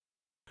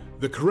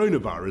The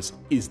coronavirus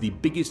is the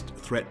biggest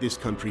threat this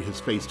country has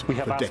faced We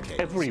have for asked decades.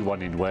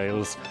 everyone in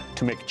Wales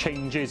to make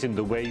changes in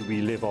the way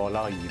we live our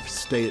lives.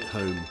 Stay at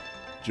home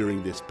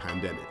during this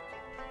pandemic.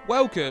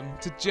 Welcome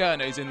to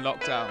Journos in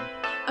Lockdown,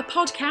 a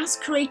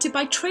podcast created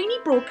by trainee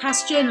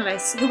broadcast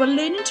journalists who are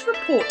learning to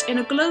report in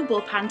a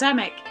global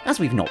pandemic. As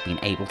we've not been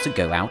able to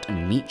go out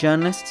and meet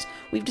journalists,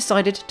 we've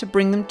decided to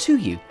bring them to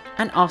you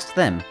and ask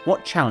them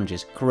what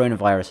challenges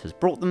coronavirus has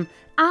brought them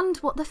and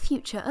what the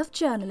future of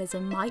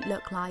journalism might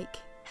look like.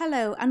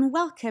 Hello and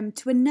welcome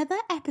to another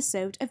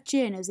episode of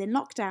Journos in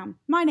Lockdown.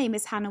 My name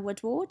is Hannah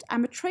Woodward.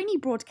 I'm a trainee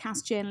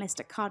broadcast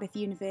journalist at Cardiff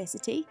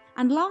University,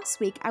 and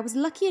last week I was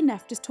lucky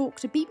enough to talk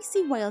to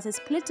BBC Wales's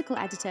political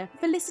editor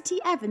Felicity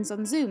Evans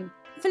on Zoom.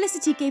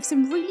 Felicity gave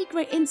some really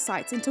great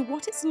insights into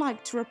what it's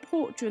like to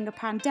report during a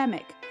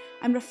pandemic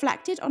and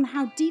reflected on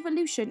how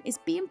devolution is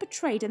being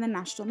portrayed in the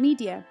national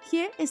media.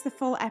 Here is the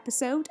full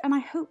episode, and I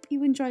hope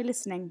you enjoy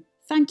listening.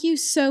 Thank you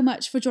so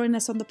much for joining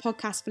us on the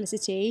podcast,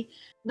 Felicity.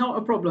 Not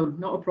a problem,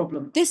 not a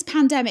problem. This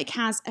pandemic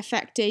has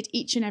affected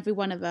each and every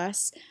one of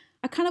us.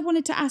 I kind of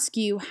wanted to ask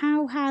you,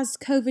 how has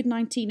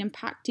COVID-19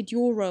 impacted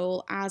your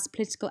role as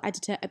political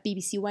editor at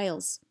BBC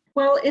Wales?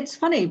 Well, it's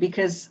funny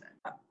because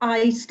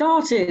I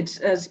started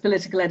as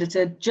political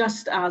editor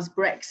just as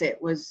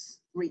Brexit was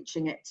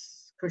reaching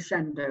its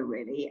crescendo,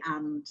 really.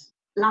 And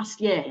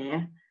last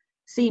year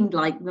seemed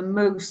like the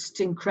most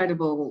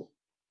incredible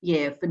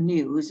year for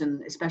news,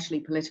 and especially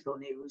political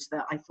news,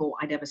 that I thought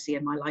I'd ever see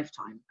in my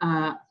lifetime.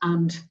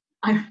 And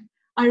I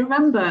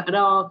remember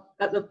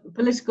at the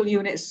political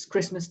unit's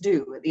Christmas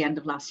do at the end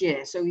of last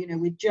year. So,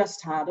 we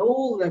just had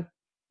all the,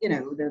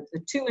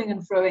 the toing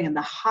and froing and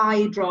the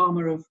high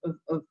drama of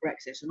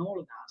Brexit and all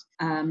of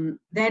that.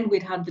 Then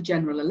we'd had the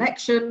general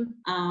election,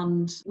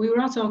 and we were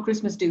at our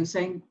Christmas do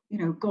saying,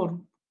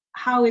 God,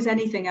 how is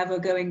anything ever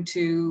going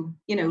to,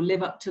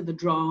 live up to the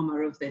drama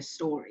of this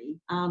story?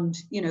 And,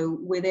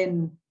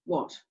 within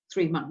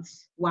 3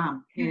 months,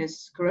 wham,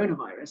 here's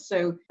coronavirus.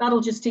 So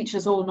that'll just teach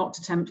us all not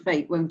to tempt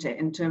fate, won't it,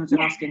 in terms of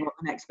asking what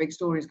the next big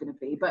story is going to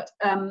be. But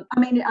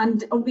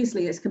and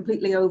obviously it's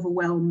completely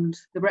overwhelmed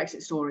the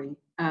Brexit story,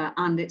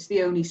 and it's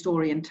the only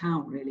story in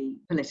town really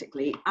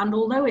politically. And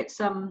although it's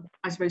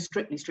I suppose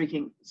strictly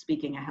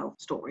speaking a health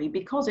story,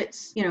 because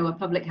it's a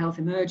public health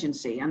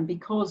emergency, and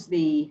because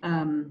the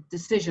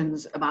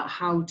decisions about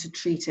how to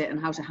treat it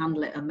and how to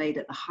handle it are made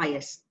at the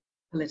highest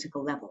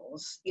political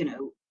levels,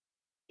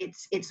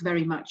 it's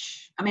very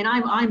much,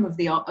 I'm of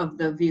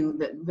the view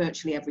that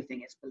virtually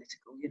everything is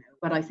political,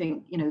 but I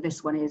think,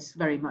 this one is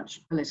very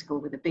much political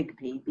with a big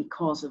P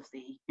because of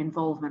the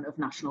involvement of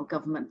national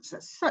governments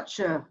at such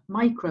a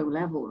micro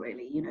level,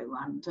 really,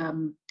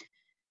 and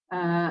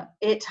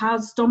it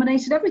has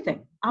dominated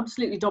everything,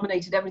 absolutely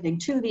dominated everything,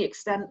 to the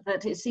extent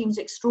that it seems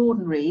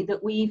extraordinary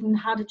that we even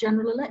had a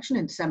general election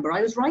in December.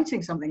 I was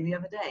writing something the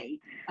other day,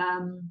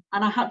 and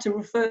I had to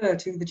refer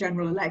to the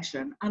general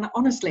election. And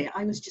honestly,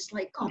 I was just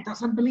like, God,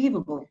 that's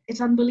unbelievable.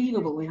 It's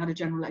unbelievable we had a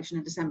general election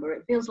in December.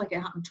 It feels like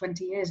it happened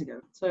 20 years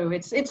ago. So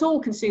it's all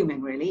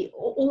consuming, really.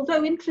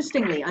 Although,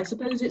 interestingly, I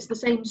suppose it's the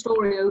same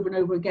story over and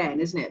over again,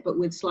 isn't it? But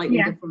with slightly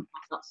different,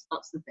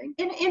 that's the thing.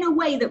 In a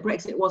way that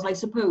Brexit was, I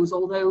suppose,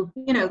 although,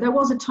 there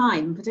was a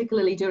time,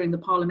 particularly during the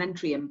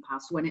parliamentary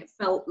impasse, when it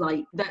felt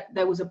like that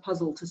there was a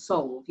puzzle to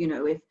solve.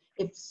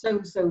 If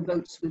so-and-so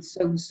votes with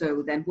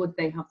so-and-so, then would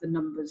they have the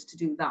numbers to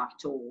do that?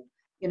 Or,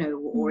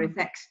 or if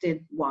X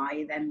did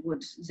Y, then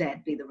would Z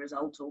be the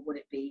result, or would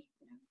it be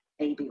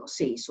A, B or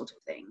C sort of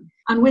thing?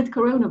 And with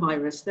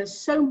coronavirus, there's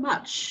so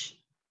much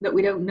that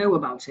we don't know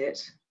about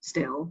it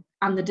still,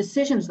 and the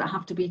decisions that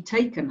have to be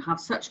taken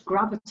have such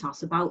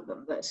gravitas about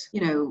them that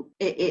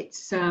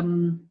it's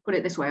put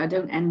it this way, I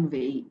don't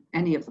envy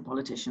any of the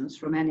politicians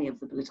from any of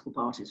the political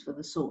parties for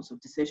the sorts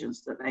of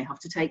decisions that they have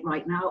to take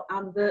right now,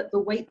 and the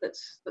weight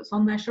that's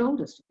on their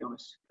shoulders, to be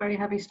honest. Very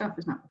heavy stuff,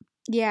 isn't it?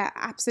 Yeah,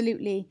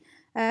 absolutely.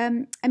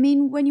 When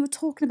you were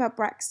talking about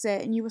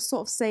Brexit and you were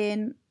sort of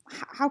saying,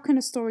 how can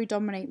a story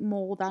dominate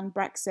more than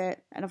Brexit?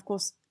 And of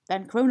course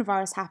then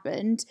coronavirus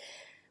happened.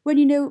 When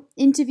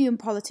interviewing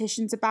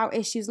politicians about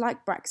issues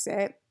like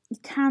Brexit, you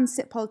can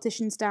sit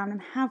politicians down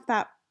and have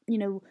that,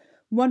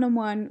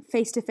 one-on-one,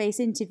 face-to-face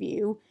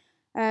interview.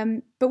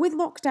 But with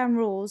lockdown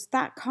rules,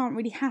 that can't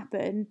really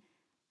happen.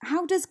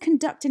 How does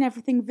conducting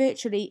everything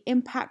virtually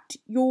impact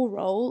your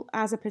role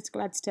as a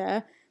political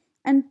editor?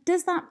 And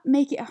does that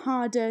make it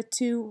harder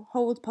to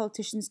hold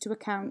politicians to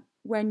account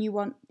when you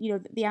want,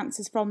 the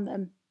answers from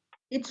them?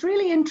 It's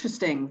really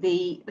interesting,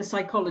 the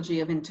psychology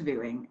of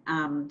interviewing.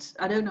 And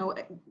I don't know,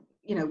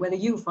 whether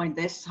you find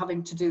this,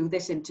 having to do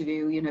this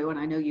interview, and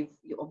I know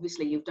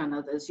you've done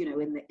others,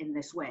 in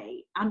this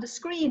way. And a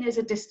screen is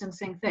a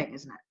distancing thing,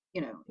 isn't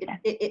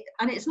it?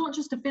 And it's not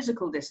just a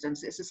physical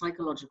distance, it's a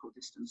psychological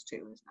distance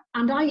too, isn't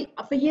it?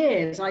 And for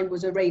years, I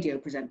was a radio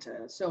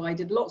presenter, so I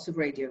did lots of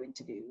radio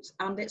interviews.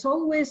 And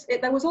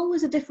there was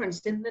always a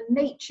difference in the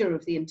nature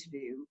of the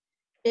interview.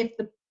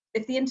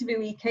 If the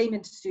interviewee came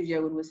into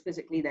studio and was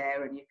physically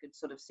there and you could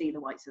sort of see the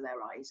whites of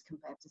their eyes,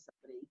 compared to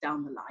somebody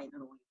down the line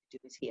and all you could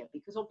do is hear,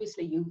 because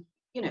obviously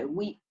you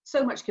know,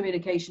 so much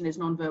communication is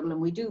nonverbal,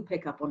 and we do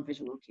pick up on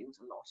visual cues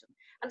a lot.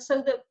 And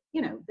so the,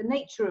 you know, the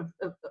nature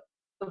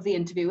of the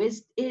interview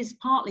is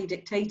partly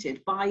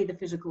dictated by the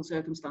physical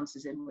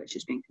circumstances in which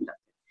it's being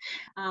conducted.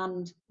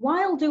 And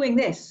while doing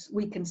this,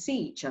 we can see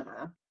each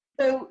other.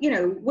 So, you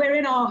know, we're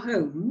in our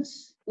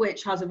homes,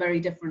 which has a very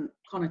different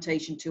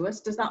connotation to us.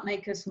 Does that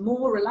make us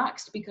more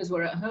relaxed because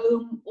we're at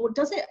home? Or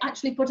does it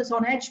actually put us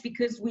on edge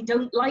because we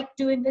don't like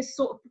doing this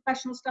sort of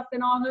professional stuff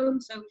in our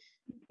home? So,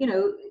 you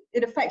know,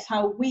 it affects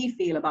how we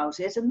feel about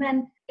it. And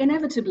then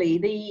inevitably,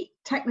 the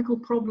technical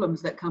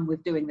problems that come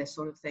with doing this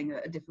sort of thing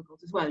are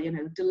difficult as well. You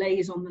know,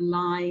 delays on the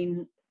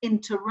line,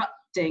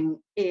 interrupting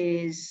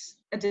is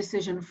a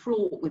decision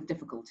fraught with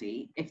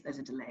difficulty if there's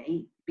a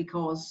delay,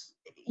 because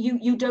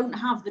you don't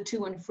have the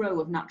to and fro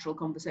of natural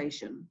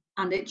conversation,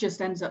 and it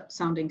just ends up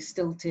sounding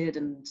stilted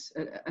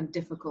and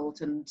difficult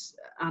and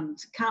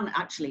can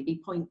actually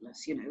be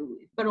pointless, you know.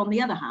 But on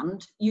the other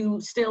hand, you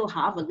still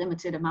have a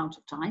limited amount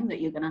of time that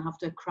you're going to have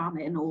to cram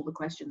in all the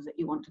questions that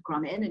you want to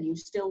cram in, and you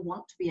still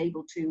want to be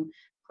able to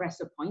press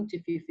a point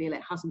if you feel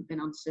it hasn't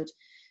been answered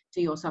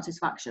to your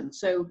satisfaction.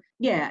 So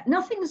yeah,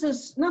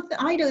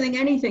 I don't think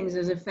anything's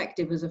as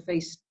effective as a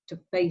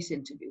face-to-face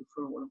interview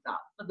for all of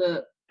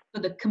that, for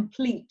the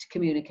complete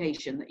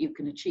communication that you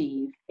can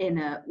achieve in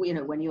a, you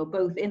know, when you're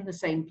both in the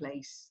same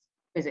place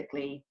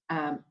physically,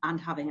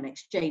 and having an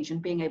exchange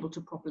and being able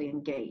to properly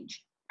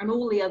engage. And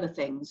all the other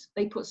things,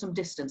 they put some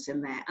distance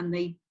in there, and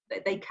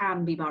they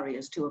can be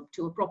barriers to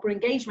a proper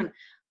engagement,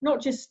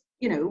 not just,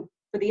 you know,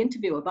 for the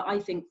interviewer, but I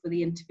think for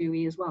the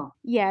interviewee as well.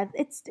 Yeah,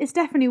 it's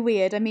definitely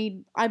weird. I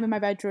mean, I'm in my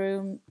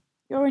bedroom,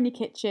 you're in your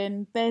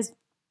kitchen, there's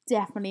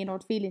definitely an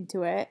odd feeling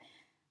to it.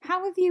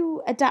 How have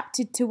you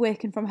adapted to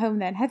working from home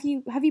then? Have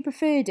you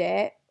preferred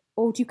it,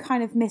 or do you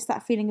kind of miss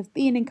that feeling of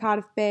being in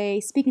Cardiff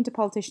Bay, speaking to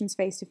politicians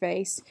face to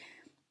face?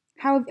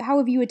 How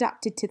have you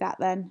adapted to that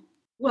then?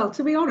 Well,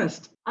 to be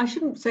honest, I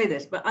shouldn't say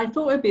this, but I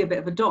thought it'd be a bit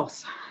of a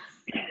DOS.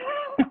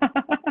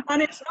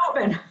 And it's not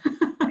been.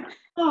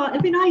 Oh,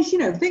 it'd be nice, you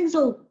know, things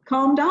will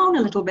calm down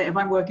a little bit if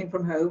I'm working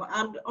from home.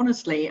 And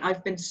honestly,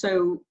 I've been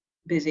so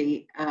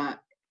busy,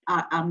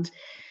 and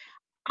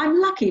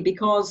I'm lucky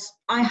because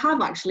I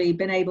have actually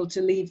been able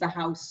to leave the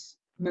house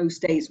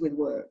most days with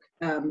work,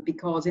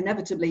 because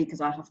inevitably, because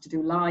I have to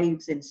do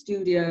lives in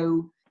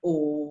studio,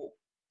 or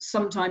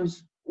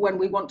sometimes when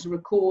we want to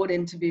record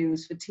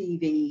interviews for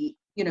TV,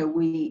 you know,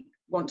 we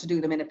want to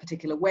do them in a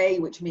particular way,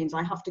 which means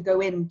I have to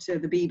go into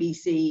the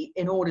BBC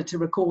in order to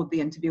record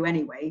the interview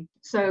anyway.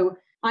 So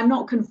I'm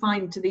not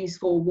confined to these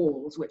four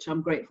walls, which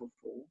I'm grateful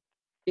for,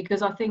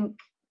 because I think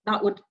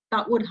that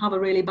would have a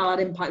really bad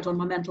impact on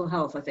my mental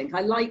health. I think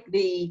I like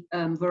the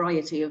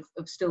variety of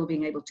still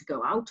being able to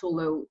go out,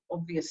 although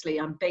obviously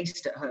I'm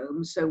based at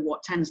home. So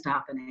what tends to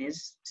happen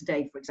is,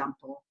 today, for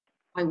example,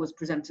 I was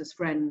presenter's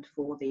friend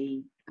for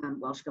the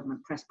Welsh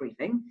Government press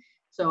briefing.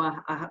 So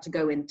I had to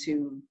go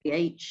into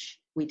BH.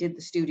 We did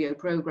the studio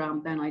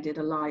programme, then I did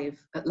a live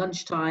at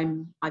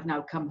lunchtime. I've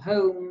now come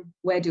home.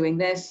 We're doing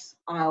this.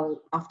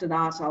 After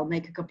that, I'll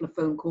make a couple of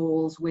phone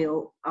calls.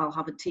 I'll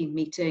have a team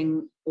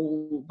meeting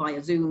all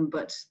via Zoom.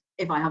 But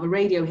if I have a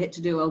radio hit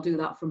to do, I'll do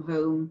that from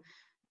home.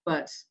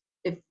 But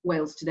if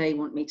Wales Today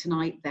want me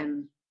tonight,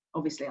 then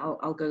obviously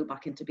I'll go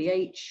back into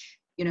BH.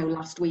 You know,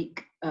 last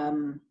week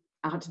I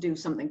had to do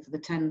something for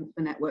the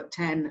Network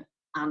 10.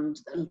 And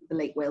the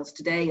Late Wales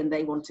Today, and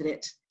they wanted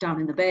it down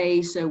in the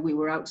Bay, so we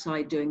were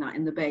outside doing that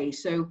in the Bay.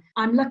 So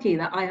I'm lucky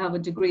that I have a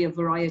degree of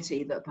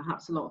variety that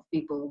perhaps a lot of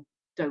people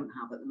don't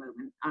have at the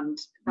moment, and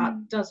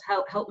that does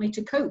help me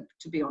to cope,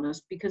 to be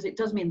honest, because it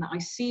does mean that I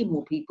see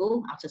more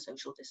people at a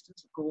social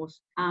distance, of course,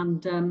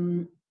 and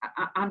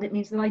it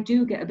means that I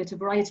do get a bit of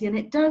variety, and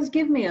it does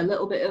give me a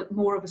little bit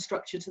more of a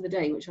structure to the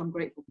day, which I'm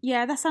grateful for.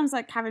 Yeah, that sounds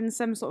like having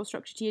some sort of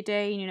structure to your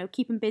day, you know,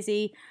 keeping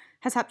busy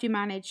has helped you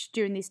manage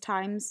during these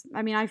times.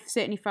 I mean, I've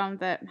certainly found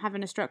that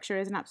having a structure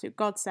is an absolute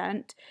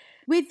godsend.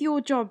 With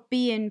your job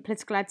being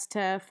political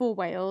editor for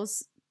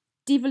Wales,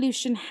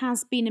 devolution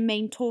has been a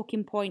main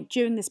talking point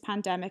during this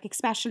pandemic,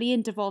 especially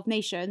in devolved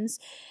nations.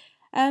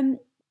 Do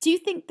you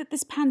think that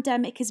this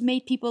pandemic has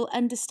made people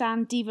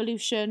understand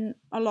devolution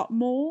a lot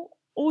more?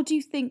 Or do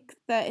you think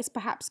that it's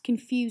perhaps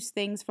confused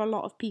things for a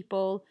lot of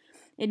people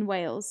in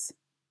Wales?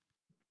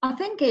 I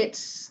think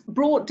it's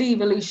brought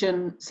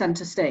devolution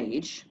centre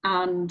stage,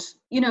 and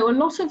you know,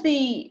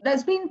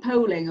 there's been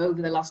polling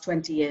over the last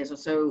 20 years or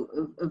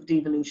so of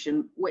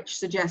devolution, which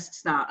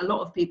suggests that a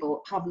lot of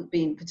people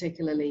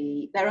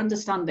their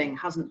understanding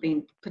hasn't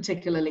been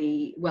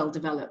particularly well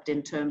developed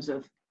in terms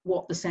of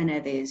what the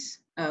Senedd is,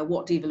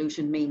 what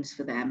devolution means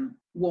for them,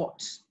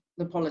 what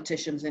the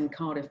politicians in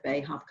Cardiff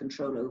Bay have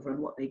control over and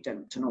what they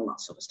don't, and all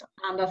that sort of stuff.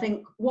 And I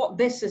think what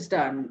this has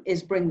done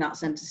is bring that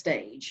centre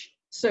stage.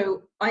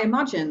 So I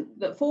imagine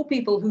that for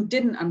people who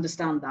didn't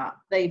understand that,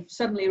 they've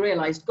suddenly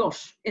realised,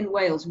 gosh, in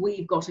Wales,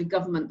 we've got a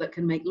government that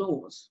can make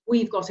laws.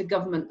 We've got a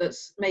government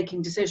that's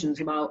making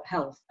decisions about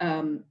health.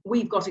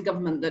 We've got a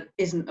government that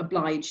isn't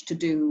obliged to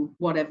do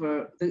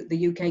whatever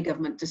the UK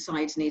government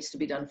decides needs to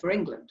be done for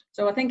England.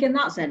 So I think in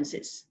that sense,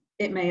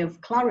 it may have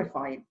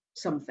clarified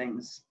some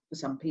things. for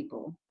some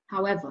people.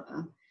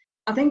 However,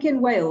 I think in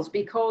Wales,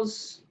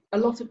 because a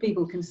lot of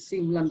people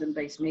consume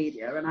London-based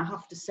media, and I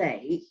have to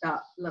say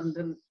that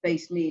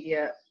London-based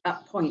media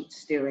at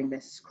points during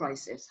this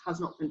crisis has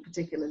not been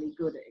particularly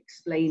good at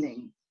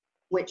explaining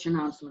which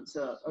announcements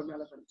are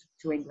relevant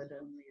to England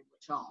only and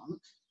which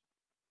aren't.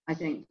 I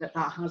think that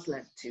has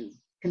led to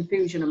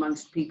confusion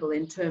amongst people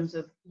in terms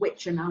of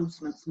which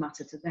announcements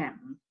matter to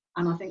them.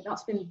 And I think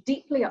that's been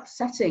deeply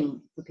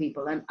upsetting for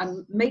people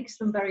and makes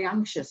them very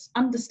anxious,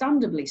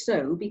 understandably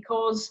so,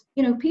 because,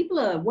 you know, people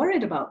are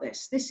worried about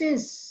this. This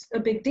is a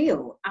big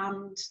deal,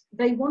 and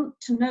they want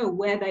to know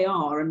where they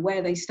are and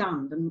where they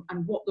stand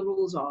and what the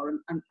rules are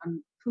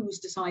and who's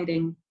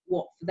deciding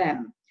what for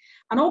them.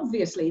 And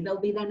obviously, there'll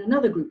be then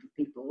another group of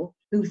people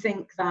who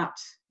think that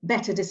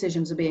better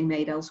decisions are being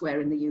made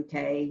elsewhere in the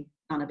UK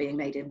than are being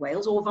made in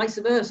Wales, or vice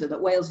versa,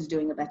 that Wales is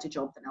doing a better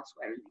job than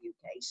elsewhere in the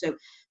UK.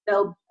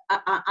 So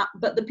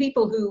but the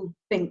people who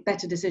think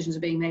better decisions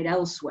are being made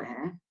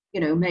elsewhere, you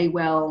know, may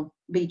well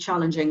be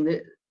challenging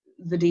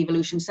the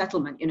devolution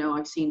settlement. You know,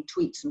 I've seen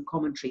tweets and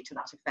commentary to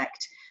that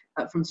effect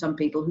from some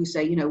people who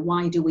say, you know,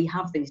 why do we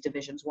have these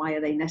divisions? Why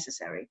are they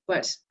necessary?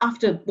 But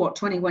after,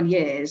 21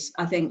 years,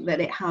 I think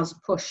that it has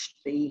pushed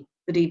the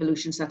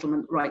devolution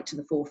settlement right to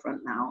the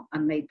forefront now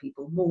and made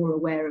people more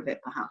aware of it,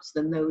 perhaps,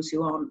 than those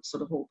who aren't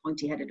sort of all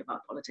pointy-headed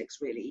about politics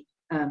really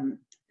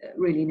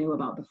knew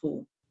about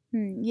before.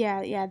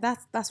 Yeah,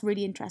 that's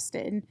really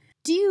interesting.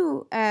 Do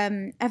you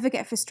ever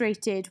get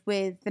frustrated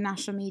with the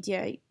national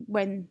media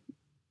when,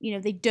 you know,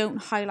 they don't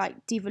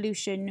highlight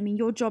devolution? I mean,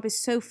 your job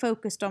is so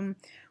focused on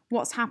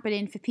what's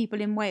happening for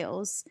people in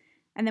Wales,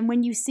 and then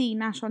when you see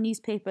national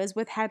newspapers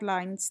with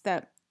headlines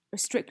that are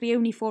strictly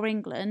only for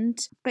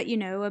England, but, you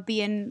know, are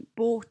being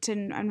bought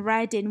and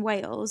read in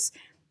Wales,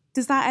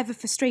 does that ever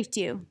frustrate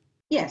you?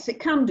 Yes, it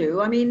can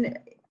do. I mean,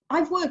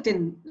 I've worked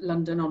in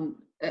London on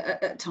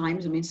at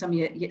times, I mean, some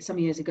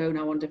years ago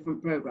now on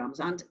different programmes,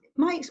 and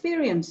my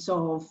experience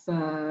of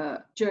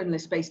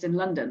journalists based in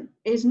London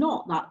is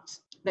not that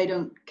they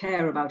don't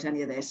care about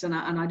any of this, and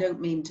I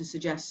don't mean to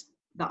suggest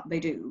that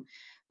they do,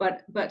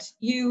 but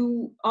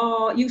you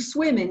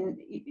swim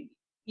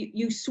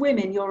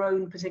in your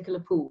own particular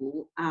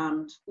pool,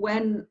 and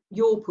when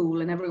your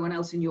pool and everyone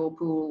else in your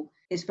pool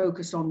is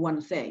focused on one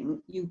thing,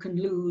 you can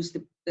lose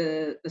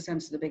the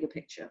sense of the bigger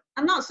picture.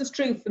 And that's as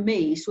true for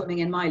me swimming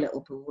in my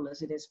little pool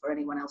as it is for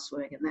anyone else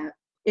swimming in there.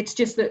 It's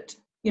just that,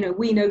 you know,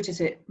 we notice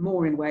it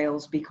more in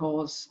Wales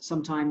because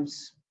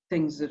sometimes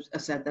things are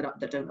said that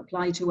don't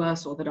apply to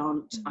us or that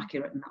aren't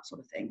accurate and that sort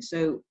of thing.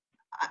 So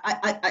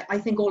I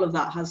think all of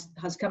that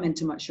has come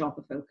into much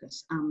sharper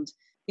focus, and,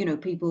 you know,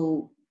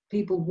 people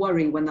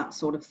worry when that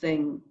sort of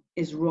thing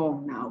is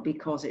wrong now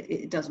because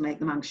it does make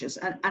them anxious.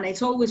 And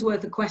it's always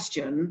worth a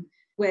question,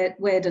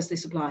 where does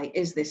this apply?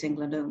 Is this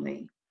England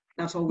only?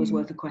 That's always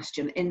worth a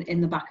question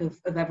in the back of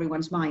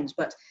everyone's minds.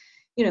 But,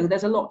 you know,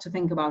 there's a lot to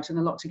think about and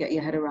a lot to get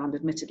your head around,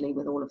 admittedly,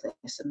 with all of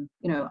this. And,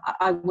 you know,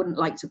 I wouldn't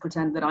like to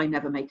pretend that I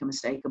never make a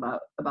mistake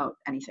about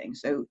anything.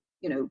 So,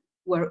 you know,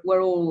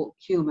 we're all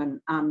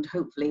human, and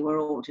hopefully we're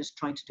all just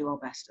trying to do our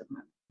best at the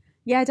moment.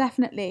 Yeah,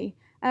 definitely.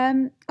 I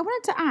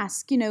wanted to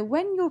ask, you know,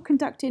 when you're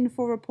conducting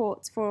 4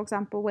 reports, for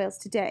example, Wales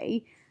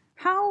Today,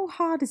 how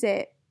hard is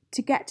it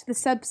to get to the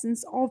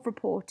substance of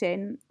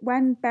reporting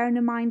when, bearing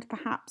in mind,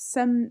 perhaps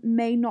some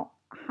may not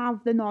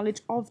have the knowledge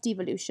of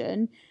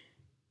devolution?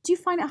 Do you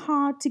find it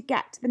hard to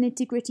get to the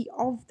nitty-gritty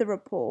of the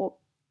report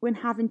when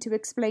having to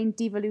explain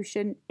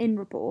devolution in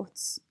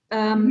reports?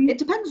 It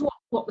depends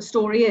what the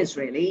story is,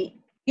 really.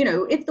 You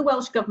know, if the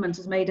Welsh Government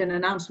has made an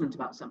announcement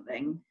about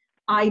something,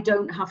 I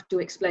don't have to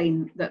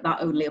explain that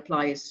only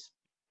applies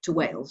to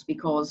Wales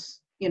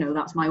because, you know,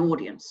 that's my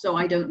audience. So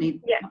I don't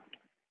need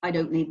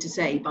to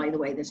say, by the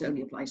way, this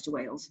only applies to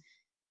Wales.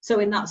 So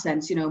in that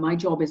sense, you know, my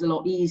job is a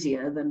lot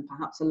easier than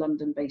perhaps a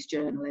London-based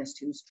journalist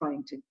who's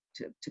trying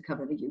to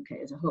cover the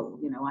UK as a whole.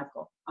 You know,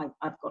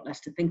 I've got less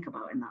to think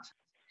about in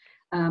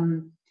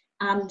that.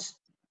 And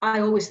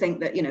I always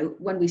think that, you know,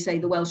 when we say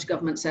the Welsh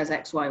Government says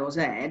X, Y, or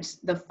Z,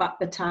 the fact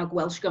the tag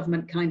Welsh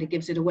Government kind of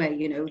gives it away,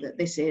 you know, that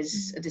this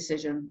is a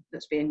decision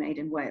that's being made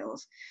in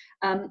Wales.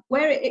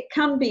 Where it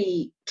can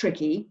be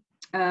tricky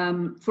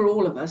for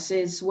all of us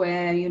is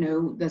where, you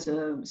know, there's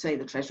say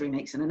the Treasury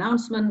makes an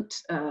announcement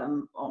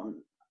on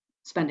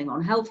spending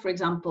on health, for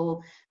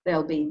example.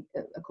 There'll be,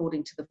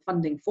 according to the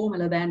funding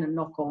formula then, a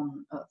knock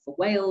on for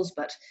Wales,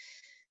 but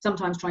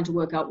sometimes trying to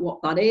work out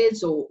what that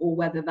is or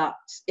whether that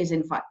is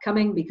in fact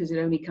coming, because it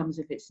only comes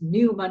if it's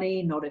new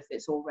money, not if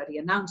it's already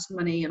announced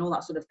money and all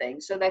that sort of thing.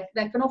 So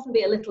there can often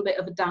be a little bit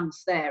of a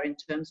dance there in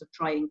terms of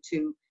trying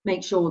to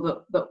make sure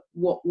that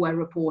what we're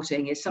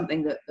reporting is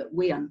something that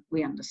we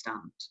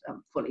understand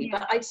fully. Yeah.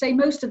 But I'd say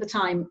most of the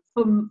time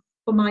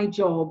for my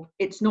job,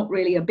 it's not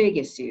really a big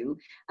issue.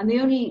 And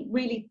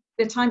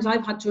the times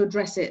I've had to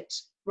address it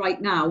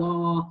right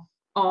now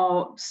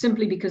are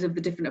simply because of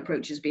the different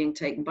approaches being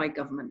taken by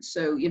government.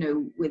 So, you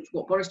know, with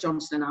what Boris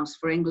Johnson announced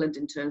for England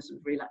in terms of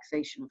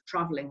relaxation of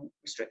travelling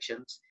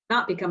restrictions,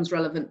 that becomes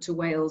relevant to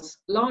Wales,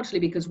 largely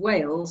because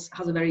Wales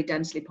has a very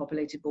densely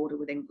populated border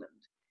with England.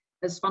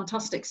 has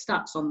fantastic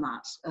stats on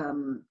that.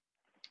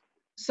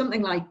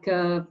 Something like,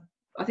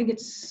 I think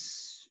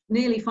it's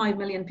nearly 5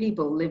 million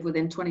people live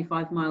within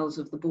 25 miles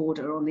of the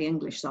border on the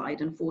English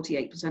side, and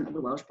 48% of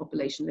the Welsh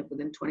population live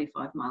within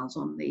 25 miles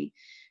on the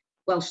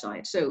Welsh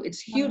side. So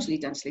it's hugely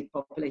densely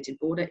populated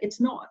border.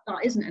 That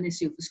isn't an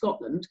issue for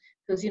Scotland,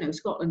 because,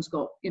 Scotland's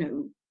got,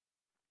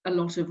 a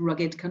lot of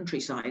rugged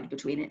countryside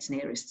between its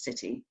nearest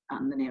city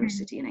and the nearest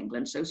city in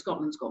England. So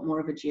Scotland's got more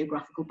of a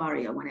geographical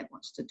barrier when it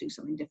wants to do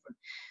something different.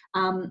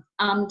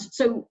 And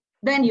so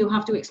then you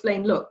have to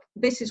explain, look,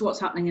 this is what's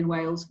happening in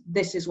Wales,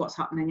 this is what's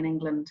happening in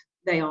England.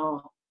 They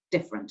are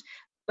different.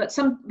 But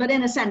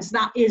in a sense,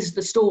 that is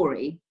the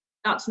story.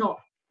 That's not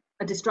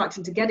a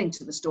distraction to getting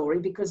to the story,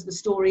 because the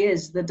story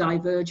is the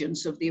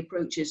divergence of the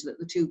approaches that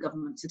the two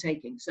governments are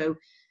taking. So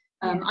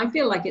I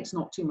feel like it's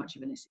not too much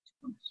of an issue, to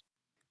be honest.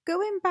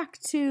 Going back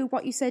to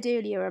what you said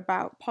earlier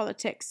about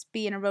politics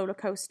being a roller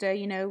coaster,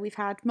 we've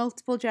had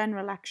multiple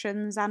general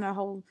elections and a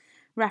whole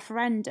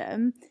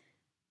referendum.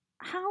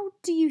 How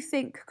do you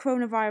think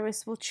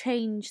coronavirus will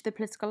change the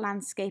political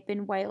landscape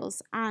in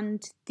Wales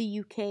and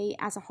the UK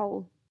as a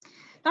whole?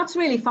 That's a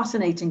really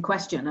fascinating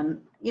question, and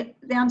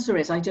the answer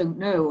is I don't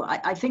know.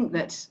 I think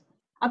that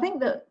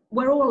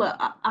we're all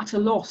at a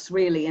loss,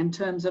 really, in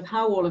terms of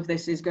how all of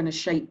this is going to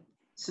shape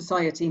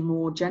society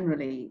more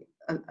generally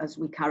as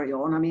we carry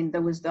on. I mean,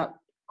 there was that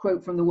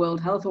quote from the World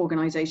Health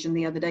Organization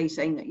the other day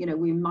saying that,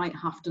 we might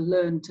have to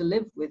learn to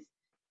live with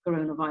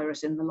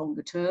coronavirus in the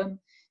longer term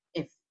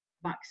if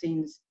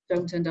vaccines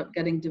don't end up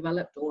getting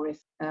developed, or if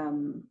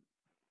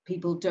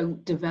people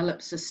don't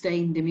develop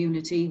sustained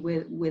immunity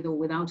with or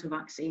without a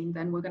vaccine,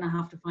 then we're going to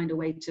have to find a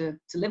way to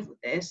live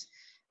with this.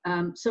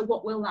 So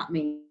what will that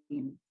mean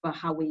for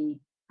how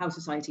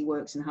society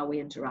works and how we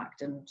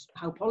interact and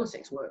how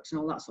politics works and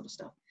all that sort of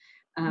stuff?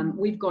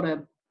 We've got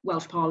a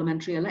Welsh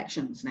parliamentary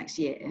elections next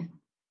year.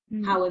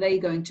 How are they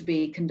going to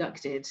be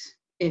conducted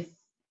if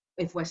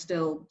we're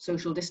still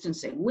social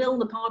distancing? Will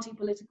the party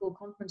political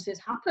conferences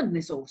happen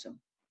this autumn?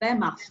 They're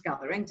mass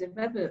gatherings, if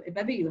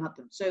ever you had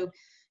them. So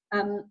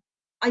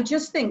I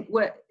just think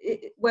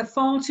we're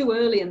far too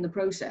early in the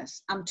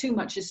process, and too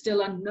much is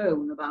still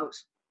unknown about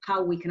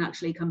how we can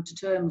actually come to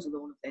terms with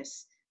all of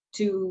this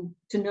to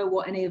know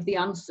what any of the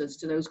answers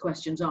to those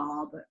questions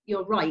are. But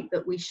you're right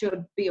that we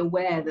should be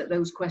aware that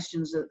those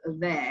questions are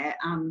there,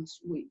 and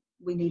we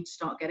need to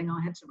start getting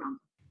our heads around them.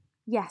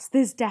 Yes,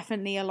 there's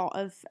definitely a lot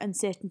of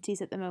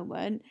uncertainties at the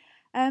moment.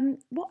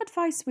 What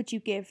advice would you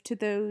give to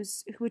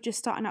those who are just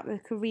starting out their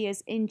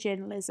careers in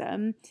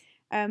journalism?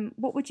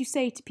 What would you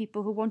say to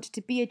people who wanted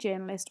to be a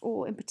journalist,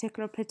 or in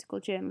particular a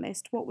political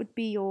journalist? What would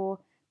be your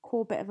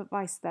core bit of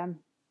advice to them?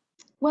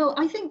 Well,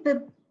 I think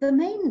the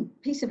main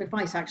piece of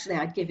advice actually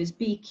I'd give is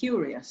be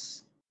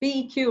curious.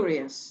 Be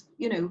curious.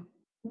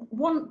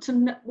 Want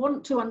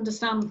to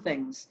understand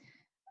things.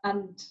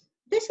 And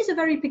this is a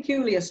very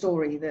peculiar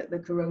story,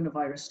 the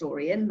coronavirus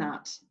story, in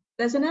that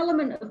there's an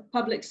element of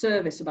public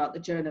service about the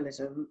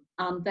journalism,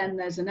 and then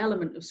there's an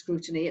element of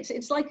scrutiny.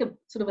 It's like a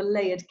sort of a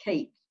layered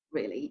cake,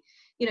 really.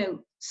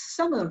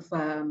 Some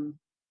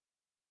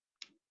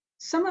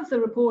of the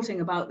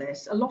reporting about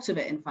this, a lot of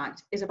it, in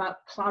fact, is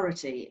about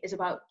clarity, is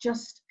about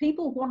just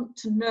people want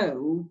to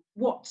know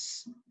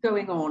what's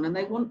going on, and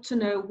they want to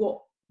know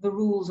what the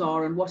rules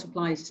are and what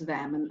applies to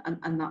them,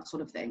 and that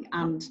sort of thing.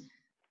 And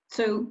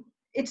so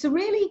it's a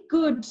really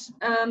good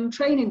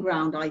training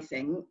ground, I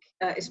think,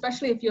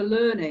 especially if you're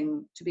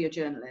learning to be a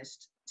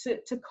journalist,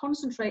 to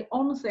concentrate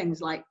on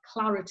things like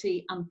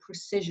clarity and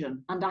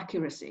precision and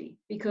accuracy,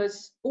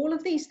 because all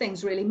of these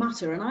things really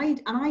matter. And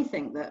I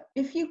think that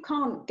if you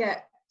can't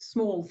get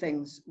small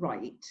things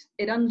right,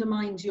 it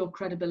undermines your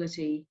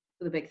credibility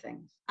for the big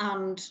things.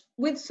 And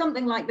with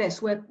something like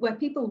this, where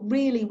people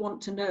really want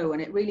to know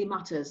and it really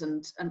matters,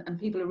 and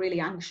people are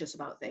really anxious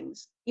about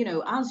things,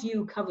 as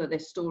you cover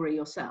this story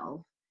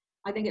yourself,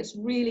 I think it's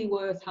really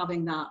worth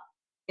having that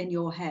in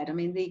your head. I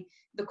mean,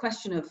 the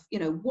question of,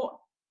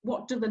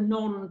 what do the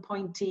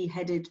non-pointy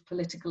headed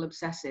political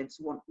obsessives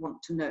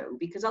want to know?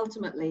 Because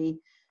ultimately,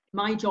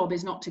 my job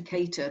is not to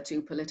cater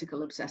to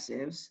political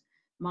obsessives.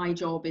 My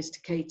job is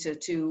to cater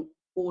to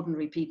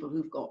ordinary people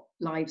who've got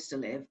lives to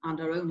live and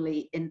are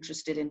only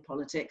interested in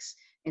politics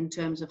in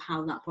terms of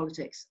how that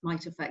politics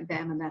might affect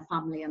them and their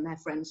family and their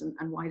friends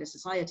and wider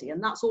society.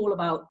 And that's all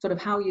about sort of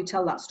how you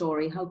tell that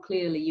story, how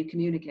clearly you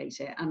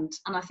communicate it. And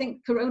I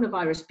think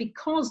coronavirus,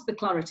 because the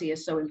clarity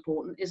is so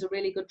important, is a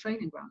really good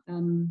training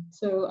ground.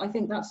 So I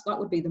think that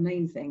would be the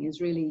main thing,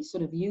 is really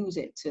sort of use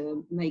it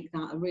to make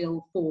that a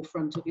real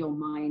forefront of your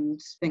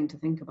mind thing to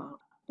think about.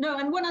 No,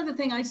 and one other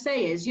thing I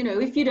say is,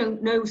 if you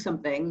don't know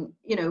something,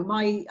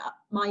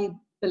 my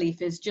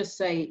belief is just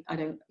say, I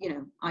don't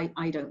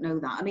know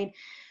that. I mean,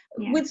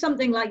 with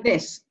something like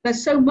this,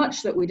 there's so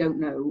much that we don't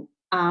know.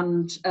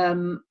 And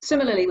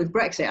similarly with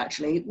Brexit,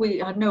 actually, we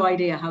had no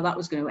idea how that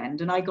was going to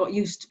end. And I got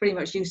pretty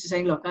much used to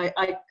saying, look,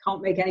 I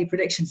can't make any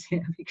predictions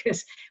here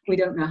because we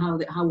don't know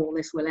how all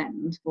this will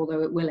end,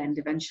 although it will end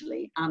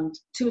eventually. And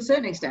to a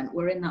certain extent,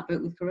 we're in that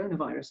boat with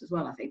coronavirus as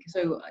well, I think.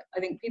 So I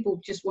think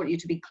people just want you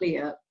to be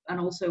clear and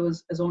also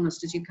as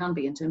honest as you can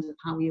be in terms of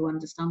how you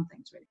understand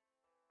things, really.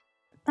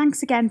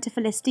 Thanks again to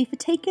Felicity for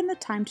taking the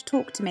time to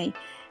talk to me.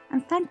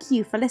 And thank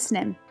you for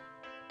listening.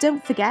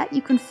 Don't forget,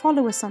 you can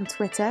follow us on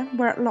Twitter,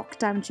 we're at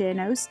Lockdown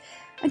Journos,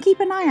 and keep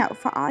an eye out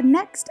for our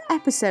next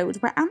episode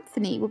where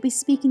Anthony will be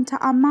speaking to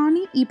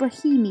Armani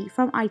Ibrahimi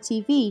from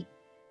ITV.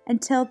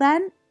 Until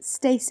then,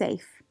 stay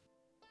safe.